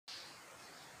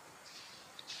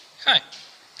Hi,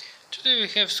 today we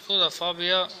have Skoda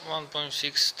Fabia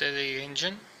 1.6Tdi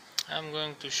engine. I'm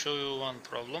going to show you one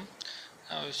problem.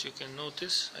 Now, as you can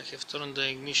notice, I have turned the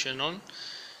ignition on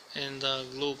and the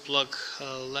glow plug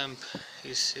lamp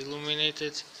is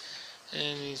illuminated,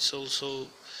 and it's also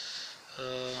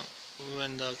uh,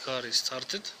 when the car is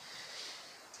started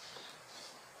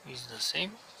is the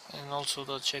same, and also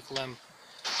the check lamp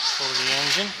for the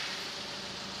engine.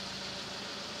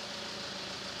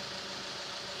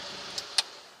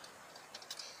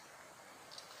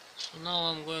 So now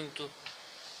I'm going to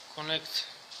connect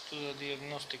to the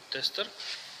diagnostic tester.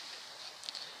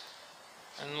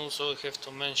 And also I have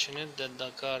to mention it that the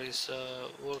car is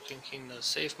working in the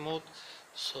safe mode,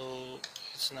 so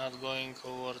it's not going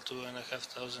over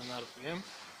 2,500 RPM.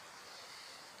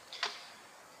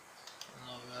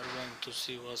 Now we are going to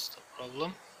see what's the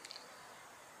problem.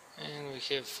 And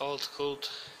we have fault code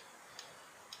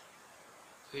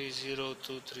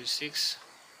P0236.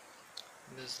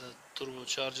 That's the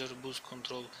turbocharger boost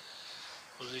control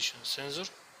position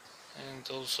sensor. And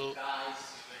also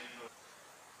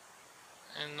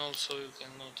you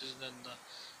can notice that the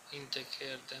intake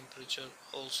air temperature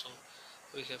also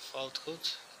we have fault code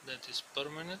that is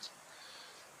permanent.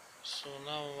 So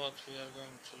now what we are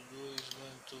going to do is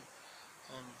going to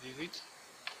on Vivid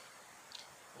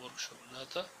workshop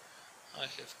data. I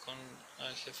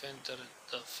have entered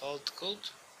the fault code.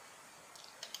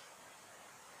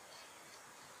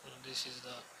 So this is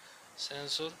the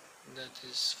sensor that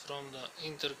is from the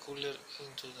intercooler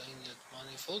into the inlet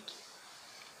manifold,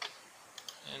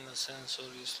 and the sensor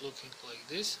is looking like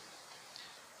this.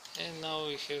 And now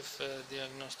we have a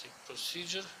diagnostic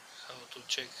procedure how to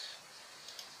check.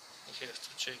 We have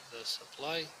to check the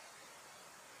supply,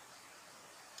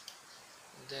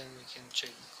 then we can check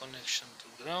the connection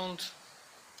to ground.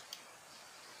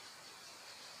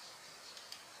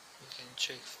 We can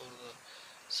check for the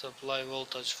supply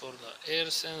voltage for the air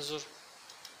sensor,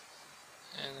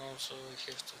 and also we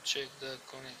have to check the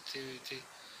connectivity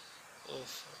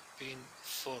of pin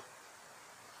 4.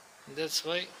 That's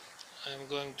why I'm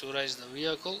going to raise the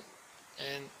vehicle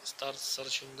and start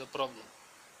searching the problem.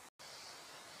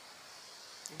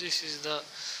 This is the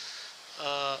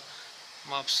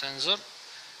map sensor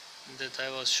that I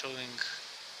was showing.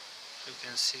 You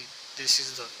can see this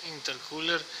is the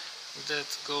intercooler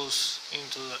that goes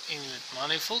into the inlet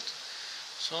manifold.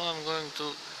 So I'm going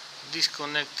to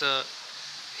disconnect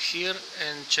here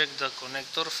and check the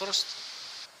connector first.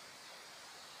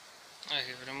 I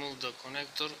have removed the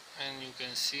connector, and you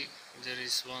can see there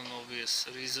is one obvious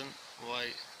reason why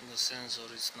the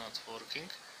sensor is not working.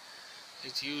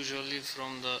 It's usually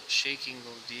from the shaking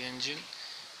of the engine.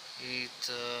 It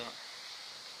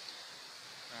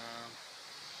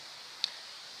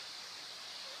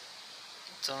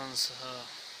turns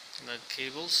the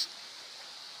cables.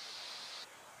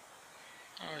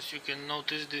 As you can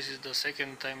notice, this is the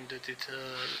second time that it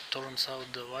turns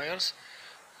out the wires.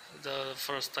 The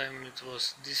first time it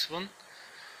was this one,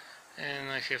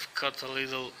 and I have cut a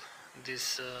little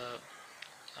this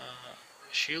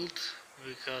shield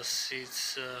because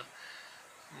it's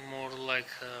more like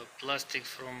plastic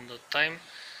from the time,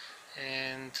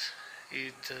 and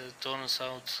it turns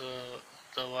out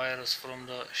the wires from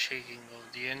the shaking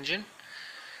of the engine.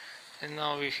 And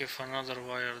now we have another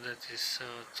wire that is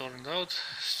turned out,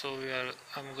 so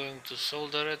I'm going to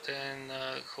solder it, and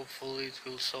hopefully it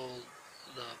will solve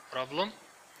the problem,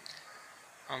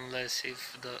 unless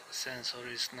if the sensor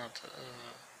is not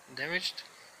damaged.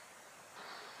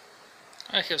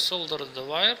 I have soldered the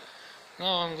wire.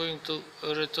 Now I'm going to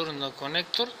return the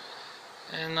connector,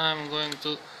 and I'm going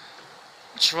to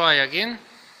try again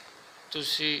to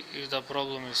see if the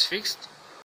problem is fixed.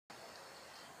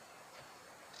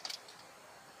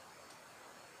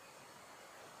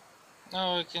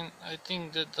 Now I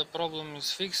think that the problem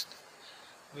is fixed,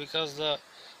 because the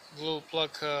glow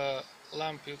plug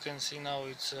lamp, you can see now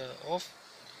it's off.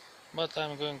 But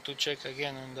I'm going to check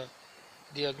again on the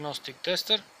diagnostic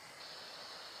tester.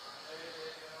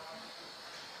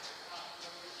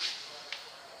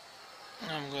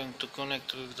 I'm going to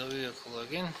connect with the vehicle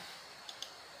again.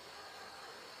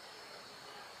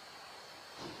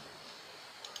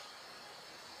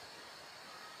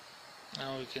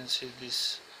 Now we can see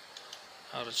this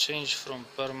are changed from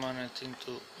permanent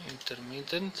into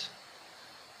intermittent.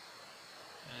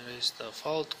 There is the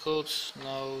fault codes.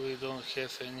 Now we don't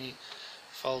have any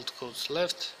fault codes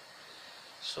left,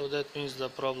 so that means the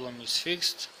problem is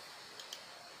fixed,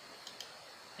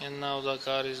 and now the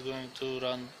car is going to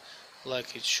run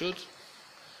like it should.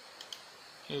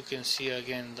 You can see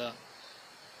again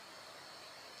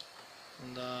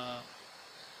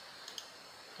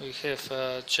We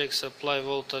have check supply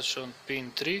voltage on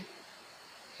pin 3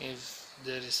 if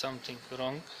there is something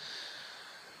wrong.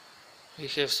 We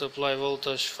have supply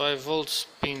voltage 5 volts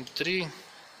pin 3.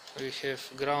 We have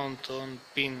ground on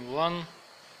pin 1.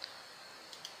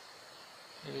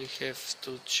 We have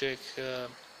to check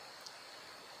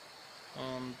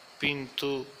on pin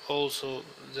 2 also,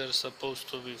 there's supposed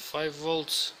to be 5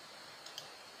 volts,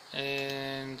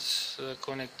 and the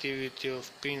connectivity of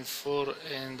pin 4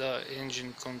 and the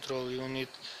engine control unit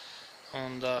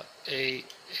on the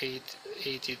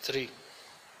A883.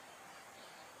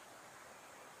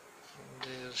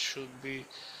 There should be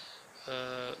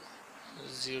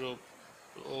 0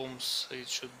 ohms, it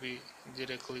should be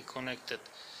directly connected.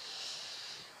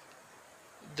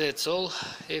 That's all.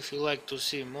 If you like to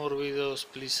see more videos,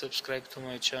 please subscribe to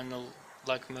my channel,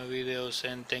 like my videos,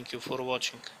 and thank you for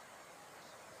watching.